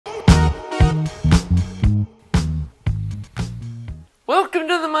Welcome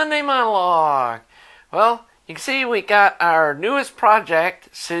to the Monday Monologue. Well, you can see we got our newest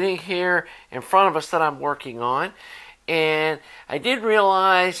project sitting here in front of us that I'm working on. And I did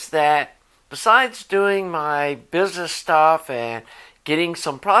realize that besides doing my business stuff and getting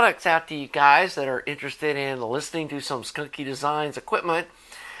some products out to you guys that are interested in listening to some Skunky Designs equipment,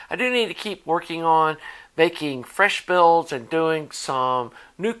 I do need to keep working on making fresh builds and doing some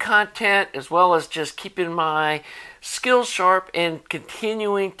new content, as well as just keeping my skills sharp and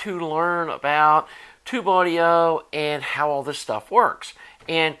continuing to learn about tube audio and how all this stuff works.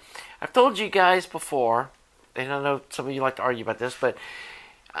 And I've told you guys before, and I know some of you like to argue about this, but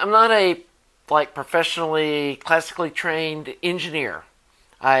I'm not a professionally classically trained engineer.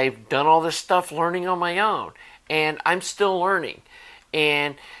 I've done all this stuff learning on my own, and I'm still learning.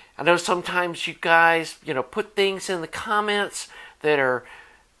 And I know sometimes you guys, put things in the comments that are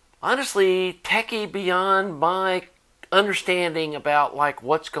honestly techie beyond my understanding about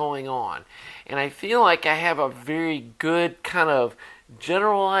what's going on. And I feel like I have a very good kind of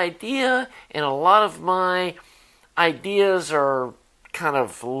general idea, and a lot of my ideas or kind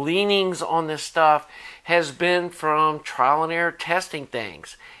of leanings on this stuff has been from trial and error testing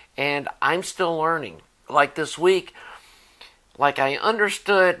things. And I'm still learning. Like this week, I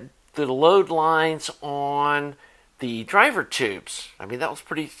understood the load lines on the driver tubes. I mean, that was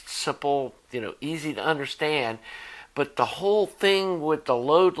pretty simple, easy to understand. But the whole thing with the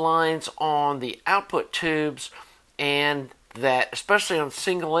load lines on the output tubes, and that, especially on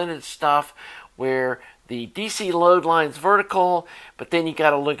single-ended stuff, where the DC load line's vertical, but then you got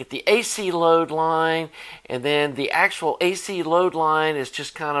to look at the AC load line, and then the actual AC load line is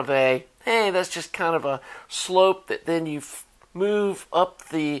just kind of that's just kind of a slope that then you move up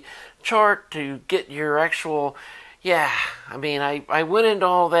the chart to get your actual, I went into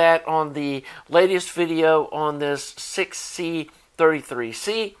all that on the latest video on this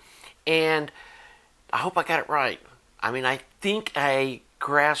 6C33C, and I hope I got it right. I think I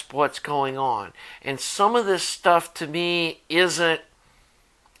grasp what's going on. And some of this stuff to me isn't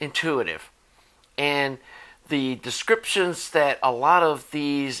intuitive. And the descriptions that a lot of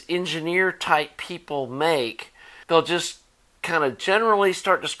these engineer type people make, they'll just kind of generally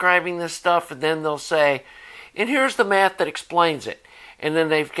start describing this stuff, and then they'll say, and here's the math that explains it. And then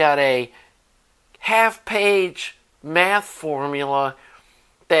they've got a half-page math formula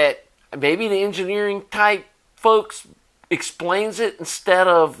that maybe the engineering type folks explains it instead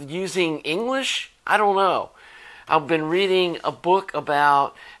of using English. I don't know. I've been reading a book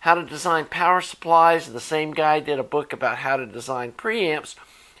about how to design power supplies, and the same guy did a book about how to design preamps.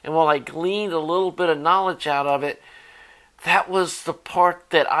 And while I gleaned a little bit of knowledge out of it, that was the part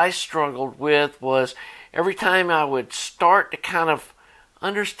that I struggled with. Was every time I would start to kind of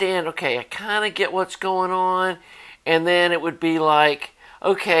understand, okay, I kind of get what's going on, and then it would be like,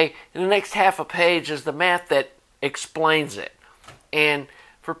 okay, in the next half a page is the math that explains it. And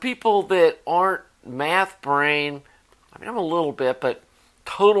for people that aren't math brain, I'm a little bit, but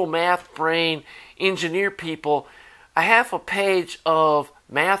total math brain engineer people, a half a page of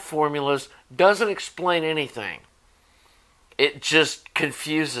math formulas doesn't explain anything. It just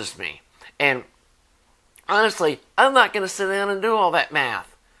confuses me. And honestly, I'm not going to sit down and do all that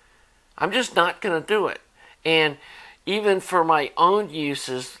math. I'm just not going to do it. And even for my own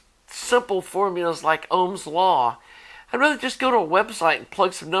uses, simple formulas like Ohm's Law, I'd rather just go to a website and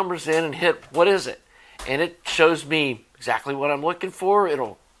plug some numbers in and hit, what is it? And it shows me exactly what I'm looking for.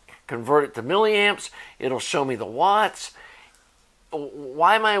 It'll convert it to milliamps. It'll show me the watts.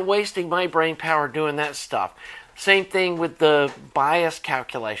 Why am I wasting my brain power doing that stuff? Same thing with the bias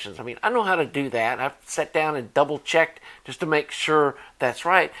calculations. I know how to do that. I've sat down and double checked just to make sure that's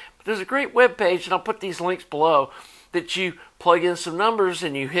right. But there's a great web page, and I'll put these links below, that you plug in some numbers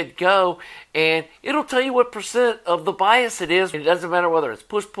and you hit go, and it'll tell you what percent of the bias it is. It doesn't matter whether it's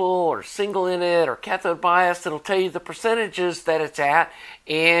push-pull or single-inlet or cathode bias. It'll tell you the percentages that it's at,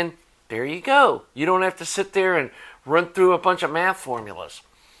 and there you go. You don't have to sit there and run through a bunch of math formulas.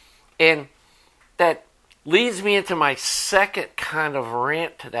 And that leads me into my second kind of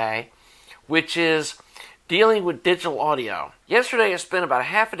rant today, which is dealing with digital audio. Yesterday I spent about a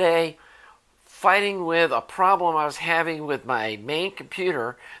half a day fighting with a problem I was having with my main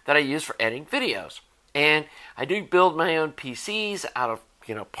computer that I use for editing videos. And I do build my own PCs out of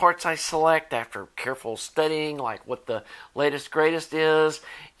parts I select after careful studying, like what the latest greatest is.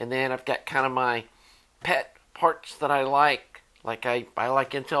 And then I've got kind of my pet parts that I like I like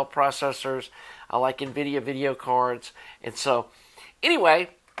Intel processors, I like NVIDIA video cards. And so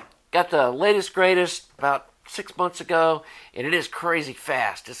anyway, got the latest greatest, about 6 months ago, and it is crazy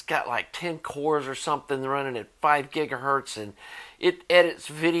fast. It's got like 10 cores or something running at 5 gigahertz, and it edits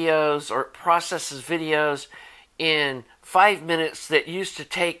videos or processes videos in 5 minutes that used to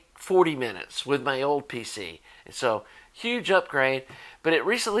take 40 minutes with my old PC. And so, huge upgrade. But it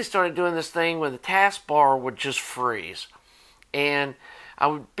recently started doing this thing where the taskbar would just freeze. And I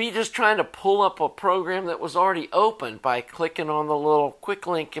would be just trying to pull up a program that was already open by clicking on the little quick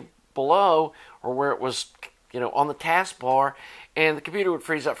link below, or where it was, on the taskbar, and the computer would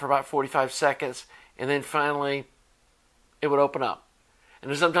freeze up for about 45 seconds, and then finally it would open up. And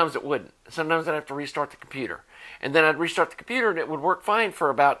then sometimes it wouldn't. Sometimes I'd have to restart the computer. And then I'd restart the computer and it would work fine for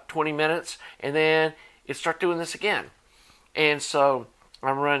about 20 minutes, and then it'd start doing this again. And so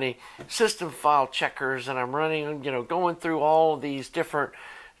I'm running system file checkers, and I'm running, going through all of these different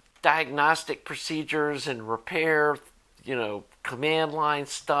diagnostic procedures and repair, command line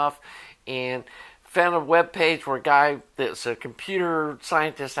stuff, and found a web page where a guy that's a computer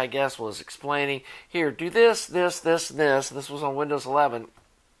scientist, I guess, was explaining, here, do this, this, this, and this. This was on Windows 11.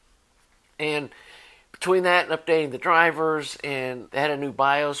 And between that and updating the drivers, and they had a new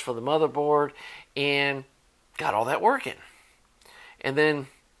BIOS for the motherboard, and got all that working. And then,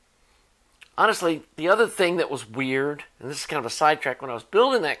 honestly, the other thing that was weird, and this is kind of a sidetrack, when I was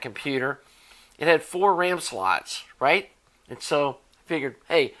building that computer, it had 4 RAM slots, right? And so I figured,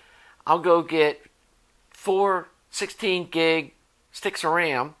 hey, I'll go get 4 16 gig sticks of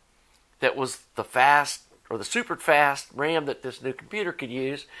RAM that was the fast, or the super fast RAM that this new computer could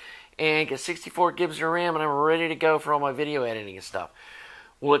use, and get 64 gigs of RAM, and I'm ready to go for all my video editing and stuff.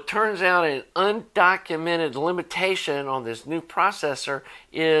 Well, it turns out an undocumented limitation on this new processor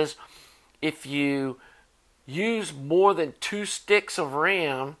is if you use more than 2 sticks of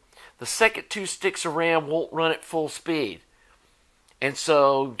RAM, the second 2 sticks of RAM won't run at full speed. And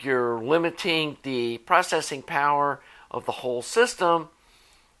so you're limiting the processing power of the whole system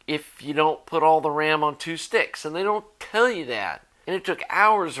if you don't put all the RAM on 2 sticks. And they don't tell you that. And it took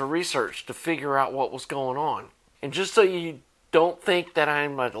hours of research to figure out what was going on. And just so you don't think that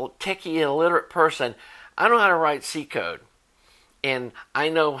I'm a techie illiterate person, I know how to write C code. And I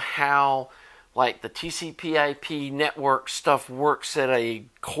know how the TCP/IP network stuff works at a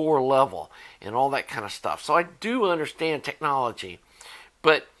core level and all that kind of stuff. So I do understand technology.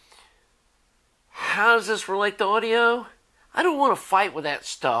 But how does this relate to audio? I don't want to fight with that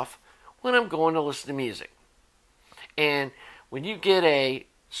stuff when I'm going to listen to music. And when you get a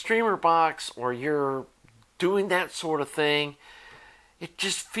streamer box or you're doing that sort of thing, it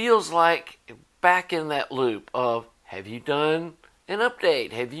just feels like back in that loop of, have you done an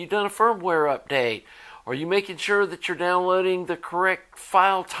update? Have you done a firmware update? Are you making sure that you're downloading the correct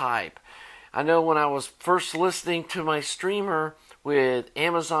file type? I know when I was first listening to my streamer with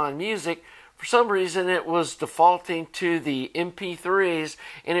Amazon Music, for some reason it was defaulting to the MP3s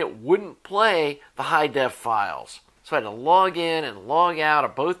and it wouldn't play the high def files. So I had to log in and log out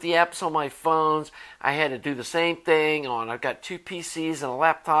of both the apps on my phones. I had to do the same thing I've got 2 PCs and a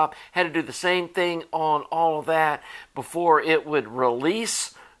laptop, had to do the same thing on all of that before it would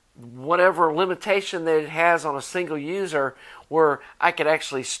release whatever limitation that it has on a single user, where I could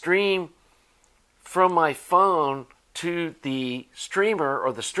actually stream from my phone to the streamer,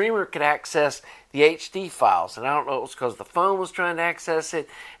 or the streamer could access the HD files. And I don't know, it was because the phone was trying to access it,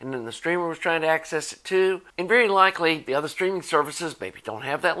 and then the streamer was trying to access it too. And very likely the other streaming services maybe don't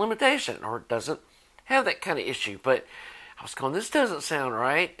have that limitation, or doesn't have that kind of issue. But I was going, this doesn't sound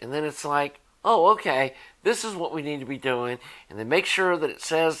right. And then it's like, oh, okay, this is what we need to be doing. And then make sure that it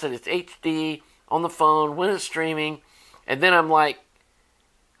says that it's HD on the phone when it's streaming. And then I'm like,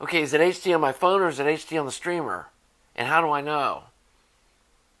 okay, is it HD on my phone or is it HD on the streamer? And how do I know?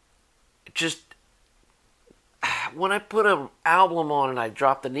 Just when I put an album on and I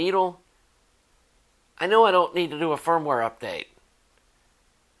drop the needle, I know I don't need to do a firmware update.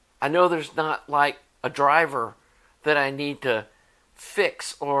 I know there's not like a driver that I need to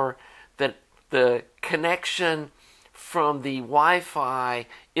fix, or that the connection from the Wi-Fi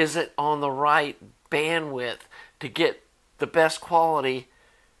isn't on the right bandwidth to get the best quality.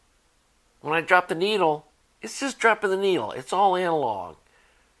 When I drop the needle, it's just dropping the needle. It's all analog.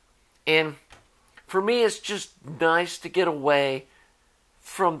 And for me, it's just nice to get away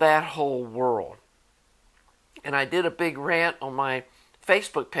from that whole world. And I did a big rant on my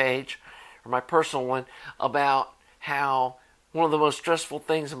Facebook page, or my personal one, about how one of the most stressful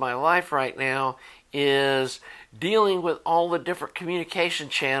things in my life right now is dealing with all the different communication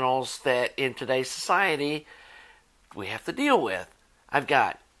channels that in today's society we have to deal with. I've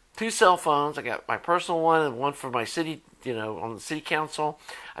got 2 cell phones. I got my personal one and one for my city, on the city council.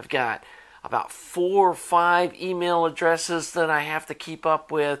 I've got about 4 or 5 email addresses that I have to keep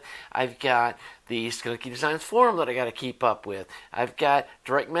up with. I've got the Skokie Designs forum that I got to keep up with. I've got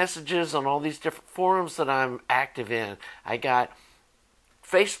direct messages on all these different forums that I'm active in. I got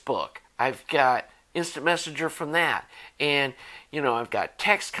Facebook. I've got instant messenger from that. And, I've got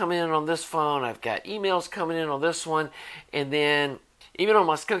text coming in on this phone. I've got emails coming in on this one. And then even on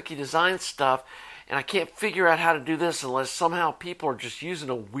my Skokie Design stuff, and I can't figure out how to do this unless somehow people are just using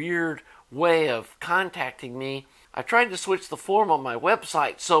a weird way of contacting me. I tried to switch the form on my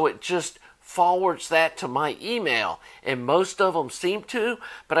website so it just forwards that to my email, and most of them seem to,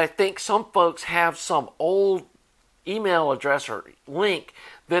 but I think some folks have some old email address or link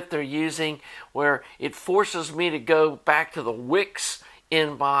that they're using where it forces me to go back to the Wix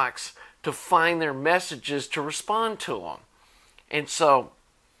inbox to find their messages to respond to them. And so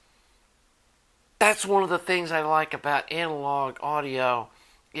that's one of the things I like about analog audio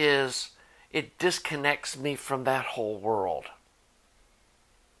is it disconnects me from that whole world.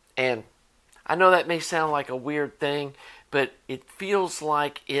 And I know that may sound like a weird thing, but it feels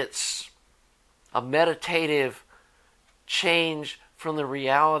like it's a meditative change from the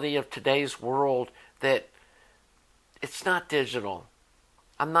reality of today's world, that it's not digital.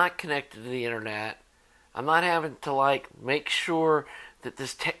 I'm not connected to the internet. I'm not having to make sure that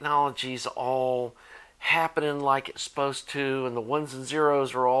this technology is all happening like it's supposed to, and the ones and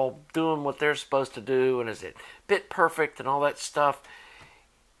zeros are all doing what they're supposed to do, and is it bit perfect and all that stuff.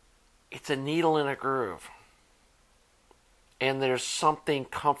 It's a needle in a groove. And there's something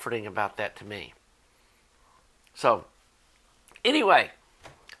comforting about that to me. So, anyway,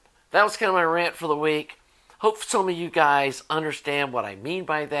 that was kind of my rant for the week. Hope some of you guys understand what I mean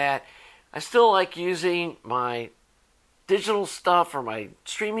by that. I still like using my digital stuff or my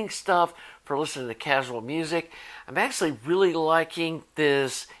streaming stuff for listening to casual music. I'm actually really liking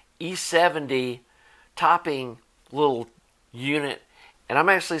this E70 topping little unit, and I'm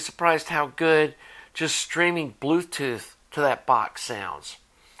actually surprised how good just streaming Bluetooth to that box sounds.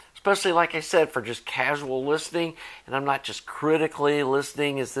 Especially, like I said, for just casual listening, and I'm not just critically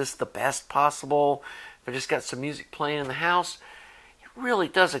listening, is this the best possible? If I just got some music playing in the house, it really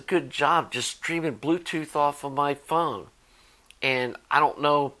does a good job just streaming Bluetooth off of my phone. And I don't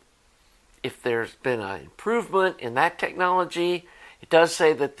know if there's been an improvement in that technology. It does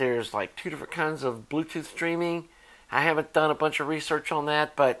say that there's 2 different kinds of Bluetooth streaming. I haven't done a bunch of research on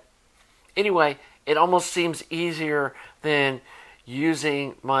that, but anyway, it almost seems easier than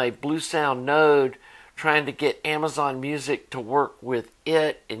using my Bluesound Node, trying to get Amazon Music to work with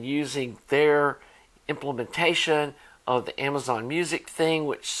it and using their implementation of the Amazon Music thing,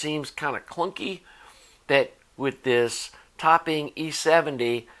 which seems kind of clunky. That with this topping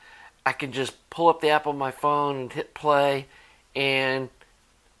E70, I can just pull up the app on my phone and hit play, and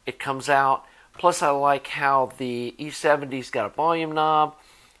it comes out. Plus, I like how the E70's got a volume knob.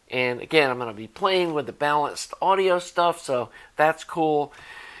 And again, I'm going to be playing with the balanced audio stuff, so that's cool.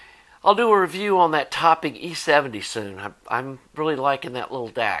 I'll do a review on that topping E70 soon. I'm really liking that little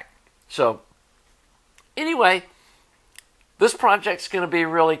DAC. So, anyway, this project's going to be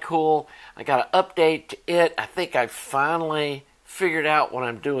really cool. I got an update to it. I think I finally figured out what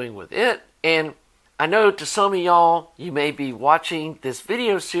I'm doing with it. And I know to some of y'all, you may be watching this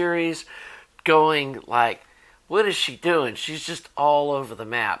video series going what is she doing? She's just all over the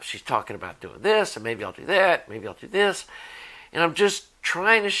map. She's talking about doing this, and maybe I'll do that, maybe I'll do this. And I'm just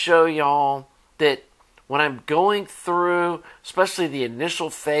trying to show y'all that when I'm going through, especially the initial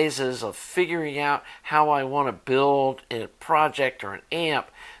phases of figuring out how I want to build a project or an amp,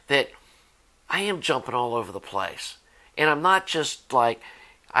 that I am jumping all over the place. And I'm not just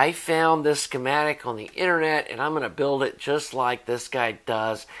I found this schematic on the internet and I'm going to build it just like this guy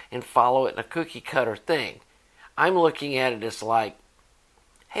does and follow it in a cookie cutter thing. I'm looking at it as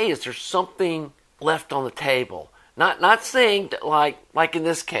hey, is there something left on the table? Not saying that like in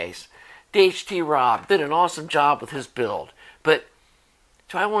this case, DHT Rob did an awesome job with his build, but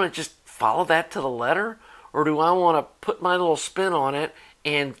do I want to just follow that to the letter, or do I want to put my little spin on it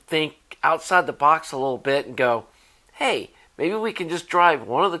and think outside the box a little bit and go, hey, maybe we can just drive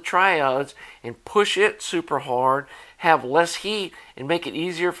one of the triodes and push it super hard, have less heat, and make it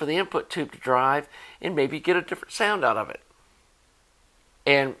easier for the input tube to drive, and maybe get a different sound out of it.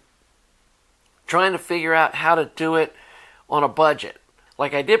 And trying to figure out how to do it on a budget.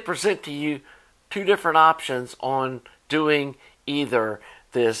 I did present to you 2 different options on doing either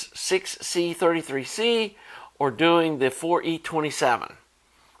this 6C33C or doing the 4E27.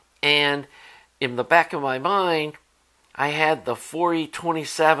 And in the back of my mind, I had the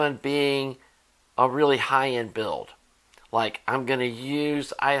 4E27 being a really high-end build. Like I'm going to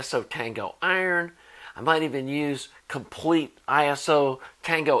use ISO Tango iron. I might even use complete ISO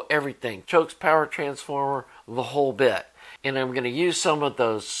Tango everything. Chokes, power transformer, the whole bit. And I'm going to use some of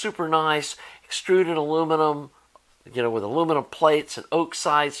those super nice extruded aluminum, with aluminum plates and oak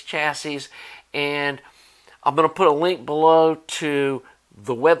sides chassis. And I'm going to put a link below to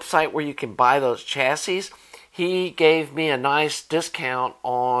the website where you can buy those chassis. He gave me a nice discount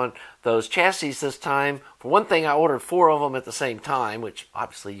on those chassis this time. For one thing, I ordered 4 of them at the same time, which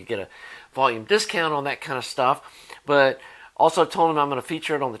obviously you get a volume discount on that kind of stuff. But also told him I'm going to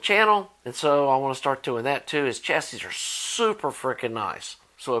feature it on the channel, and so I want to start doing that too. His chassis are super freaking nice.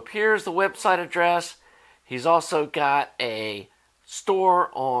 So up here's the website address. He's also got a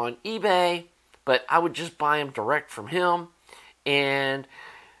store on eBay, but I would just buy them direct from him. And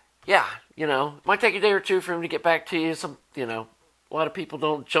yeah, it might take a day or two for him to get back to you. A lot of people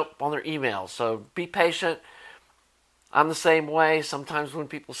don't jump on their emails, so be patient. I'm the same way. Sometimes when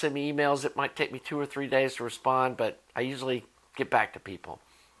people send me emails, it might take me 2 or 3 days to respond, but I usually get back to people.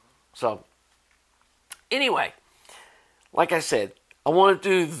 So anyway, like I said, I want to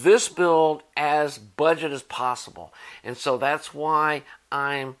do this build as budget as possible. And so that's why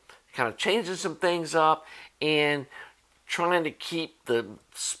I'm kind of changing some things up and trying to keep the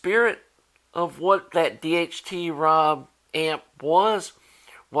spirit of what that DHT Rob amp was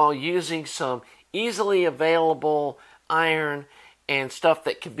while using some easily available iron and stuff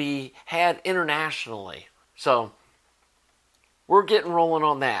that can be had internationally. So we're getting rolling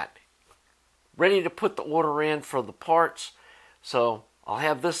on that. Ready to put the order in for the parts. So I'll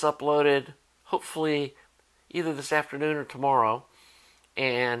have this uploaded hopefully either this afternoon or tomorrow.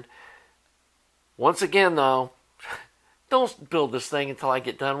 And once again though, don't build this thing until I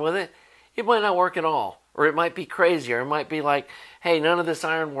get done with it. It might not work at all. Or it might be crazy. Or it might be like, hey, none of this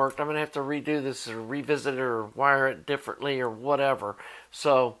iron worked. I'm going to have to redo this or revisit it or wire it differently or whatever.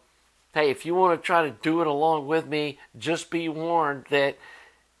 So, hey, if you want to try to do it along with me, just be warned that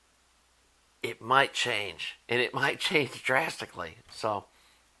it might change. And it might change drastically. So,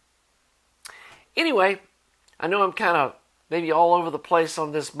 anyway, I know I'm kind of maybe all over the place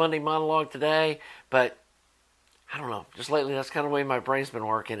on this Monday monologue today, but I don't know. Just lately, that's kind of the way my brain's been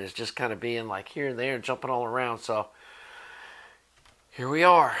working, is just kind of being like here and there and jumping all around. So here we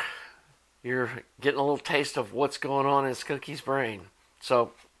are. You're getting a little taste of what's going on in Skookie's brain.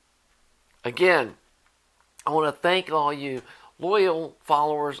 So again, I want to thank all you loyal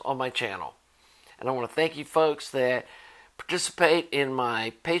followers on my channel. And I want to thank you folks that participate in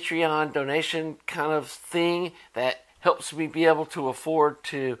my Patreon donation kind of thing that helps me be able to afford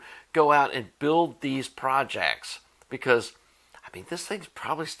to go out and build these projects. Because, I mean, this thing's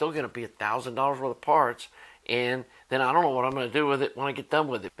probably still going to be $1,000 worth of parts. And then I don't know what I'm going to do with it when I get done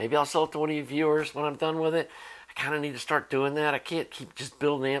with it. Maybe I'll sell it to one of you viewers when I'm done with it. I kind of need to start doing that. I can't keep just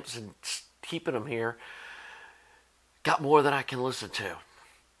building amps and keeping them here. Got more than I can listen to.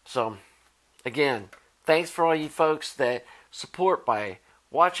 So, again, thanks for all you folks that support by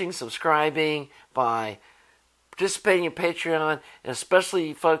watching, subscribing, by participating in Patreon, and especially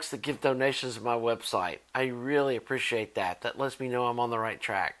you folks that give donations to my website. I really appreciate that. That lets me know I'm on the right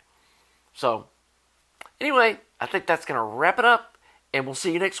track. So, anyway, I think that's going to wrap it up, and we'll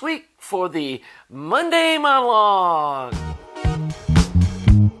see you next week for the Monday Monologue.